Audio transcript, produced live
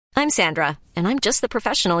I'm Sandra, and I'm just the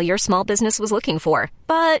professional your small business was looking for.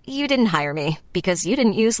 But you didn't hire me because you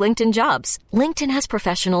didn't use LinkedIn Jobs. LinkedIn has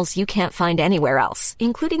professionals you can't find anywhere else,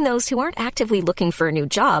 including those who aren't actively looking for a new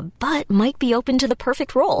job, but might be open to the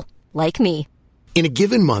perfect role, like me. In a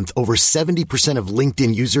given month, over 70% of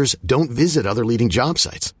LinkedIn users don't visit other leading job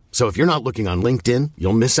sites. So if you're not looking on LinkedIn,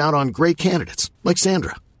 you'll miss out on great candidates like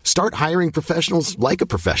Sandra. Start hiring professionals like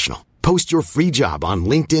a professional. Post your free job on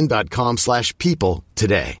linkedin.com/people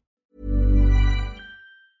today.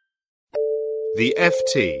 The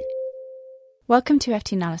FT. Welcome to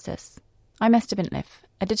FT Analysis. I'm Esther Bintliff,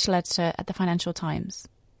 a digital editor at the Financial Times.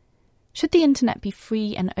 Should the internet be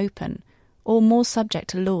free and open, or more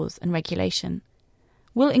subject to laws and regulation?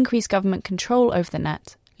 Will increased government control over the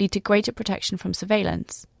net lead to greater protection from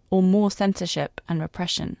surveillance, or more censorship and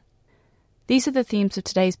repression? These are the themes of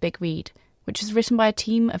today's big read, which was written by a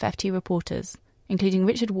team of FT reporters, including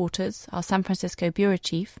Richard Waters, our San Francisco bureau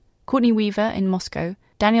chief, Courtney Weaver in Moscow,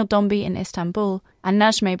 Daniel Dombey in Istanbul, and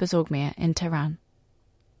Najmeh Bazorgmir in Tehran.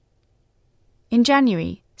 In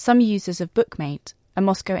January, some users of Bookmate, a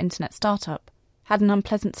Moscow internet startup, had an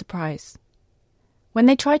unpleasant surprise. When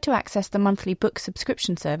they tried to access the monthly book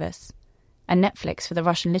subscription service, a Netflix for the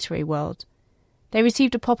Russian literary world, they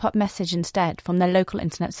received a pop-up message instead from their local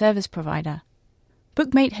internet service provider.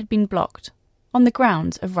 Bookmate had been blocked, on the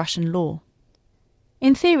grounds of Russian law.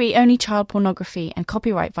 In theory, only child pornography and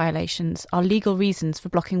copyright violations are legal reasons for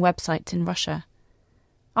blocking websites in Russia.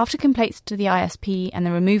 After complaints to the ISP and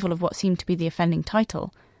the removal of what seemed to be the offending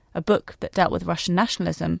title, a book that dealt with Russian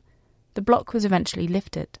nationalism, the block was eventually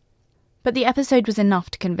lifted. But the episode was enough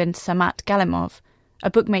to convince Samat Galimov, a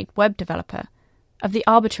Bookmate web developer, of the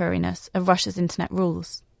arbitrariness of Russia's internet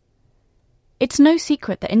rules. It's no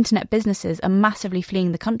secret that internet businesses are massively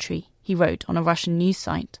fleeing the country, he wrote on a Russian news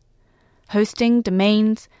site. Hosting,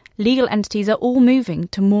 domains, legal entities are all moving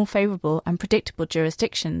to more favourable and predictable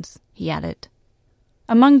jurisdictions, he added.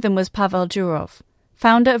 Among them was Pavel Durov,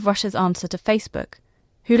 founder of Russia's answer to Facebook,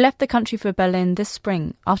 who left the country for Berlin this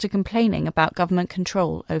spring after complaining about government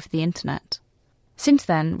control over the internet. Since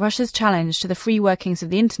then, Russia's challenge to the free workings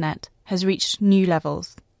of the internet has reached new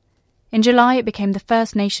levels. In July, it became the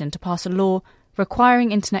first nation to pass a law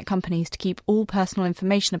requiring internet companies to keep all personal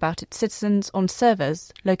information about its citizens on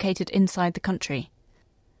servers located inside the country.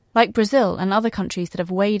 Like Brazil and other countries that have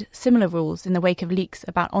weighed similar rules in the wake of leaks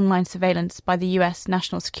about online surveillance by the US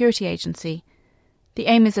National Security Agency, the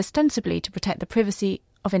aim is ostensibly to protect the privacy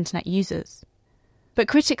of internet users. But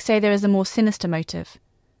critics say there is a more sinister motive,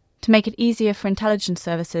 to make it easier for intelligence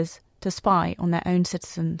services to spy on their own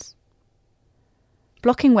citizens.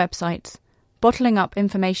 Blocking websites, bottling up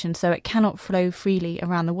information so it cannot flow freely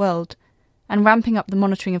around the world, and ramping up the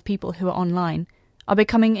monitoring of people who are online are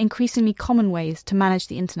becoming increasingly common ways to manage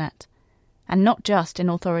the internet, and not just in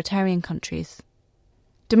authoritarian countries.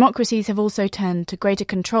 Democracies have also turned to greater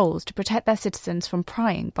controls to protect their citizens from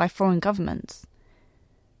prying by foreign governments.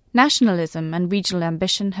 Nationalism and regional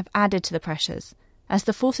ambition have added to the pressures, as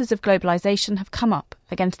the forces of globalization have come up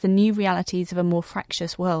against the new realities of a more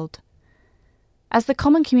fractious world. As the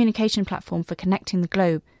common communication platform for connecting the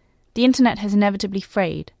globe, the internet has inevitably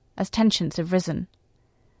frayed as tensions have risen.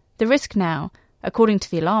 The risk now, according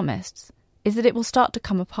to the alarmists, is that it will start to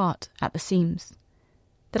come apart at the seams.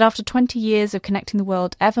 That after 20 years of connecting the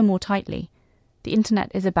world ever more tightly, the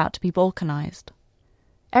internet is about to be balkanized.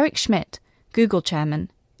 Eric Schmidt, Google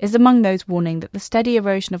chairman, is among those warning that the steady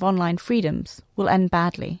erosion of online freedoms will end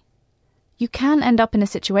badly. You can end up in a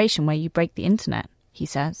situation where you break the internet, he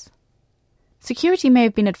says. Security may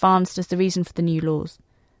have been advanced as the reason for the new laws,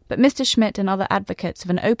 but Mr. Schmidt and other advocates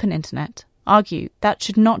of an open internet argue that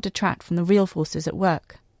should not detract from the real forces at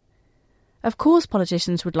work. Of course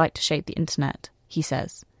politicians would like to shape the internet, he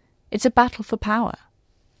says. It's a battle for power.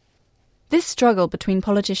 This struggle between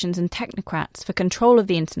politicians and technocrats for control of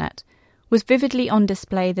the internet was vividly on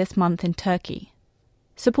display this month in Turkey.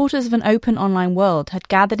 Supporters of an open online world had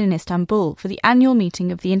gathered in Istanbul for the annual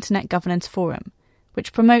meeting of the Internet Governance Forum,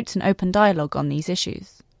 which promotes an open dialogue on these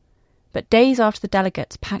issues. But days after the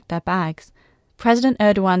delegates packed their bags, President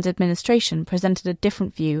Erdogan's administration presented a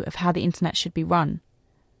different view of how the internet should be run.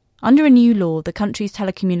 Under a new law, the country's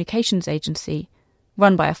telecommunications agency,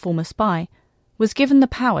 run by a former spy, was given the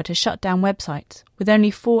power to shut down websites with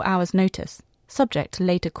only 4 hours' notice, subject to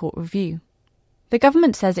later court review. The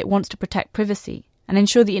government says it wants to protect privacy and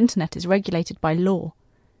ensure the internet is regulated by law.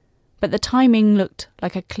 But the timing looked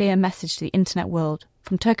like a clear message to the internet world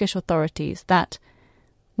from Turkish authorities that,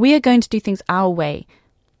 "We are going to do things our way.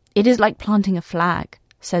 It is like planting a flag,"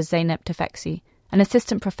 says Zeynep Tefeksi, an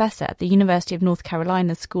assistant professor at the University of North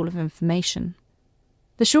Carolina's School of Information.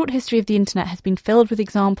 The short history of the internet has been filled with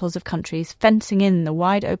examples of countries fencing in the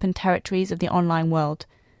wide open territories of the online world,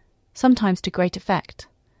 sometimes to great effect.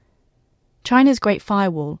 China's Great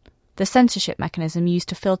Firewall, the censorship mechanism used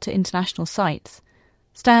to filter international sites,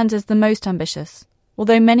 stands as the most ambitious,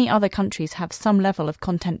 although many other countries have some level of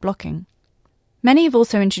content blocking. Many have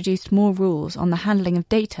also introduced more rules on the handling of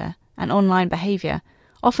data and online behaviour,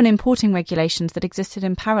 often importing regulations that existed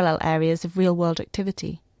in parallel areas of real-world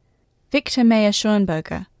activity. Victor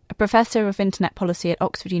Meyer-Schonberger, a professor of internet policy at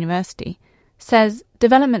Oxford University, says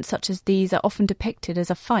developments such as these are often depicted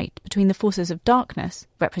as a fight between the forces of darkness,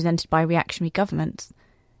 represented by reactionary governments,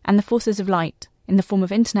 and the forces of light, in the form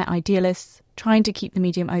of internet idealists trying to keep the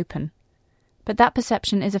medium open. But that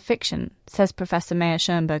perception is a fiction, says Professor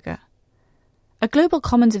Meyer-Schonberger. A global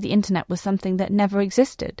commons of the internet was something that never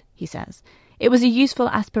existed, he says. It was a useful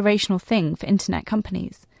aspirational thing for internet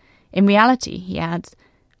companies. In reality, he adds,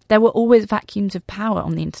 there were always vacuums of power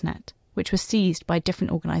on the internet, which were seized by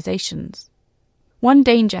different organisations. One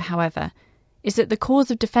danger, however, is that the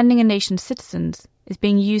cause of defending a nation's citizens is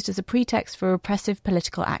being used as a pretext for repressive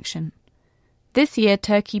political action. This year,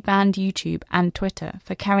 Turkey banned YouTube and Twitter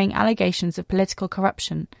for carrying allegations of political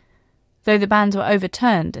corruption, though the bans were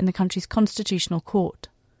overturned in the country's constitutional court.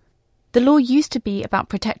 The law used to be about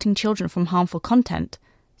protecting children from harmful content,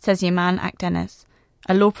 says Yaman Akdeniz,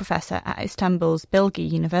 a law professor at Istanbul's Bilgi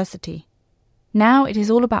University. Now it is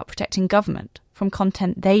all about protecting government from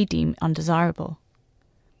content they deem undesirable.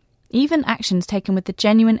 Even actions taken with the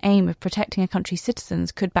genuine aim of protecting a country's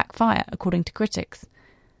citizens could backfire, according to critics.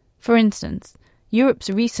 For instance, Europe's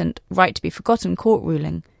recent right-to-be-forgotten court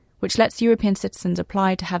ruling, which lets European citizens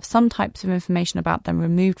apply to have some types of information about them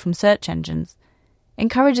removed from search engines,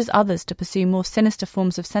 encourages others to pursue more sinister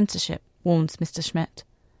forms of censorship, warns Mr. Schmidt.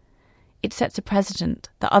 It sets a precedent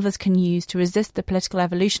that others can use to resist the political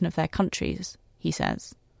evolution of their countries, he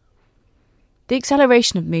says. The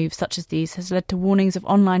acceleration of moves such as these has led to warnings of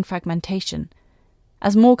online fragmentation,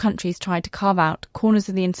 as more countries try to carve out corners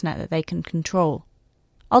of the internet that they can control.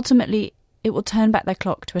 Ultimately, it will turn back their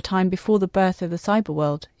clock to a time before the birth of the cyber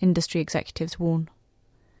world, industry executives warn.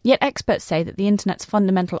 Yet experts say that the internet's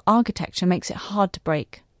fundamental architecture makes it hard to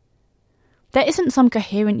break. There isn't some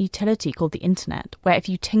coherent utility called the internet, where if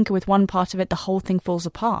you tinker with one part of it, the whole thing falls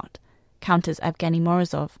apart, counters Evgeny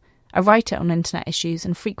Morozov, a writer on internet issues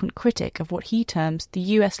and frequent critic of what he terms the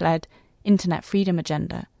US-led internet freedom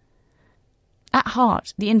agenda. At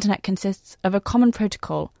heart, the internet consists of a common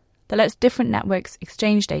protocol that lets different networks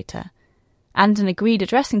exchange data, and an agreed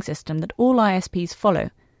addressing system that all ISPs follow,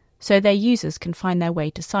 so their users can find their way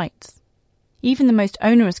to sites. Even the most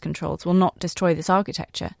onerous controls will not destroy this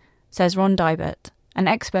architecture, says Ron Dybert, an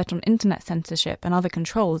expert on internet censorship and other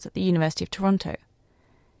controls at the University of Toronto.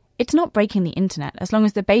 It's not breaking the internet as long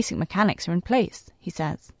as the basic mechanics are in place, he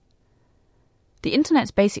says. The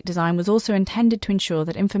internet's basic design was also intended to ensure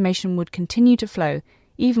that information would continue to flow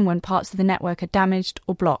even when parts of the network are damaged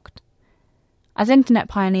or blocked. As internet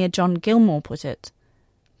pioneer John Gilmore put it,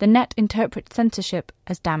 the net interprets censorship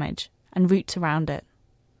as damage and roots around it.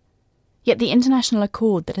 Yet the international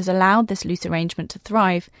accord that has allowed this loose arrangement to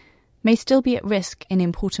thrive may still be at risk in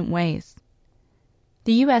important ways.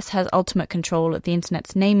 The US has ultimate control of the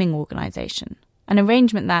internet's naming organisation, an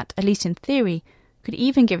arrangement that, at least in theory, could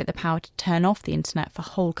even give it the power to turn off the internet for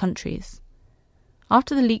whole countries.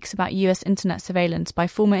 After the leaks about US internet surveillance by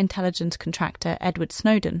former intelligence contractor Edward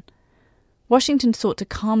Snowden, Washington sought to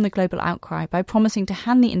calm the global outcry by promising to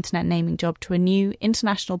hand the internet naming job to a new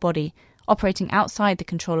international body operating outside the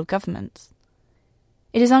control of governments.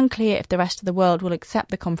 It is unclear if the rest of the world will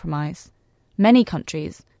accept the compromise. Many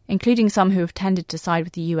countries, including some who have tended to side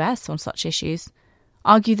with the US on such issues,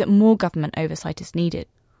 argue that more government oversight is needed.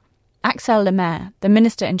 Axel Lemaire, the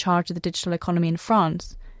minister in charge of the digital economy in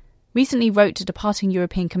France, recently wrote to departing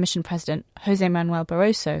European Commission President José Manuel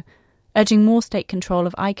Barroso, urging more state control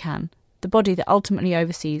of ICANN, the body that ultimately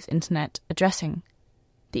oversees internet addressing.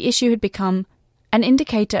 The issue had become an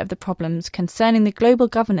indicator of the problems concerning the global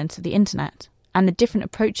governance of the internet and the different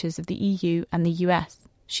approaches of the EU and the US,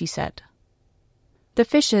 she said. The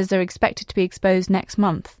fissures are expected to be exposed next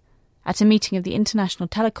month at a meeting of the International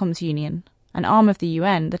Telecoms Union, an arm of the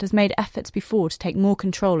UN that has made efforts before to take more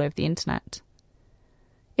control over the internet.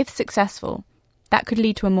 If successful, that could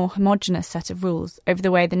lead to a more homogeneous set of rules over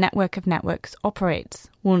the way the network of networks operates,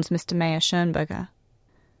 warns Mr. Meyer-Schonberger.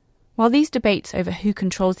 While these debates over who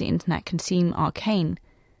controls the internet can seem arcane,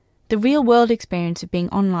 the real-world experience of being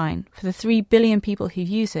online for the 3 billion people who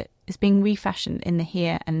use it is being refashioned in the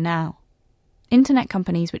here and now. Internet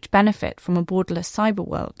companies which benefit from a borderless cyber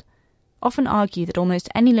world often argue that almost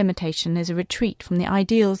any limitation is a retreat from the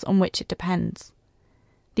ideals on which it depends.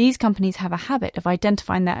 these companies have a habit of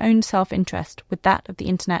identifying their own self-interest with that of the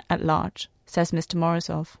internet at large, says Mr.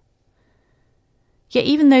 Morozov. Yet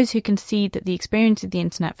even those who concede that the experience of the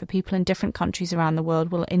internet for people in different countries around the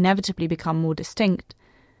world will inevitably become more distinct,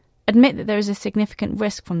 admit that there is a significant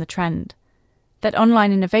risk from the trend, that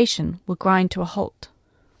online innovation will grind to a halt.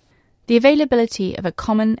 The availability of a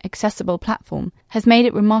common, accessible platform has made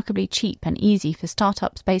it remarkably cheap and easy for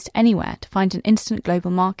startups based anywhere to find an instant global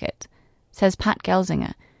market, says Pat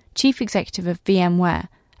Gelsinger, chief executive of VMware,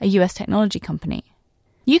 a US technology company.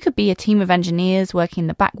 You could be a team of engineers working in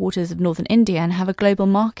the backwaters of northern India and have a global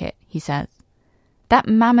market, he says. That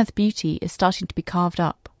mammoth beauty is starting to be carved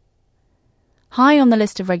up. High on the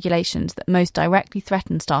list of regulations that most directly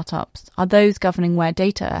threaten startups are those governing where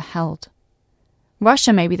data are held.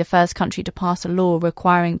 Russia may be the first country to pass a law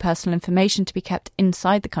requiring personal information to be kept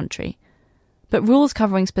inside the country, but rules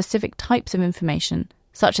covering specific types of information,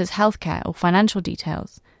 such as healthcare or financial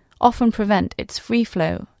details, often prevent its free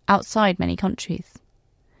flow outside many countries.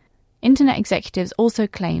 Internet executives also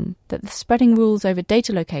claim that the spreading rules over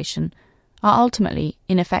data location are ultimately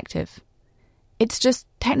ineffective. It's just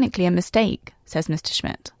technically a mistake, says Mr.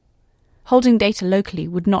 Schmidt. Holding data locally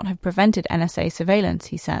would not have prevented NSA surveillance,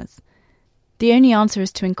 he says. The only answer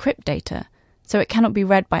is to encrypt data, so it cannot be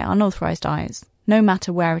read by unauthorized eyes, no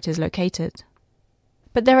matter where it is located.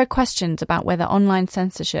 But there are questions about whether online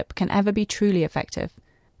censorship can ever be truly effective,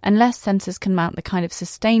 unless censors can mount the kind of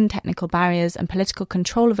sustained technical barriers and political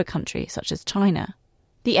control of a country such as China.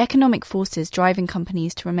 The economic forces driving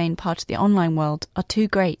companies to remain part of the online world are too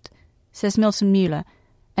great, says Milton Mueller,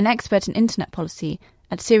 an expert in internet policy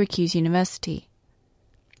at Syracuse University.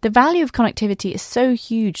 The value of connectivity is so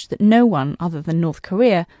huge that no one, other than North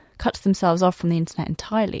Korea, cuts themselves off from the internet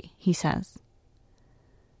entirely, he says.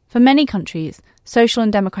 For many countries, social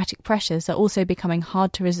and democratic pressures are also becoming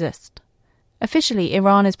hard to resist. Officially,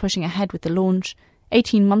 Iran is pushing ahead with the launch,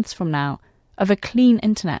 18 months from now, of a clean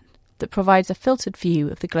internet that provides a filtered view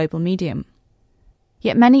of the global medium.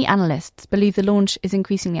 Yet many analysts believe the launch is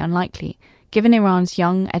increasingly unlikely, given Iran's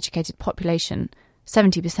young, educated population,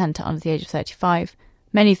 70% are under the age of 35,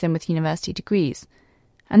 many of them with university degrees,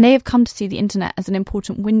 and they have come to see the internet as an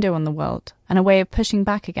important window on the world and a way of pushing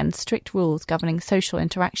back against strict rules governing social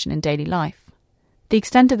interaction in daily life. The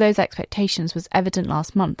extent of those expectations was evident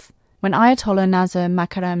last month, when Ayatollah Nazar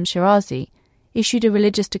Makarem Shirazi issued a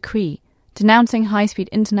religious decree denouncing high-speed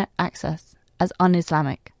internet access as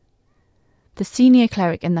un-Islamic. The senior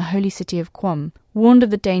cleric in the holy city of Qom warned of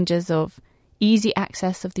the dangers of easy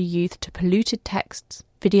access of the youth to polluted texts,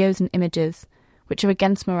 videos and images, which are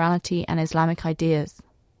against morality and Islamic ideas.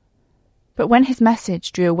 But when his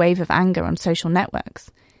message drew a wave of anger on social networks,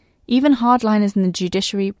 even hardliners in the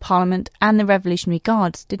judiciary, parliament and the Revolutionary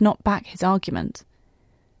Guards did not back his argument.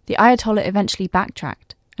 The Ayatollah eventually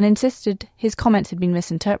backtracked and insisted his comments had been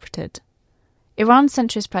misinterpreted. Iran's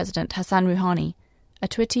centrist president Hassan Rouhani, a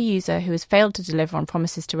Twitter user who has failed to deliver on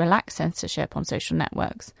promises to relax censorship on social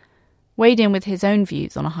networks, weighed in with his own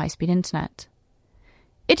views on a high-speed internet.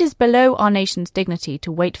 It is below our nation's dignity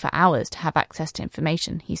to wait for hours to have access to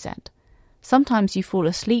information, he said. Sometimes you fall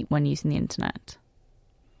asleep when using the internet.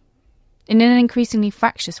 In an increasingly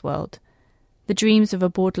fractious world, the dreams of a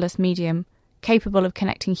borderless medium capable of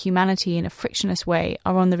connecting humanity in a frictionless way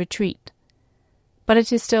are on the retreat. But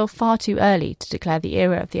it is still far too early to declare the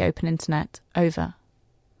era of the open internet over.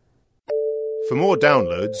 For more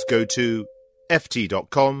downloads, go to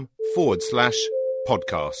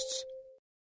ft.com/podcasts.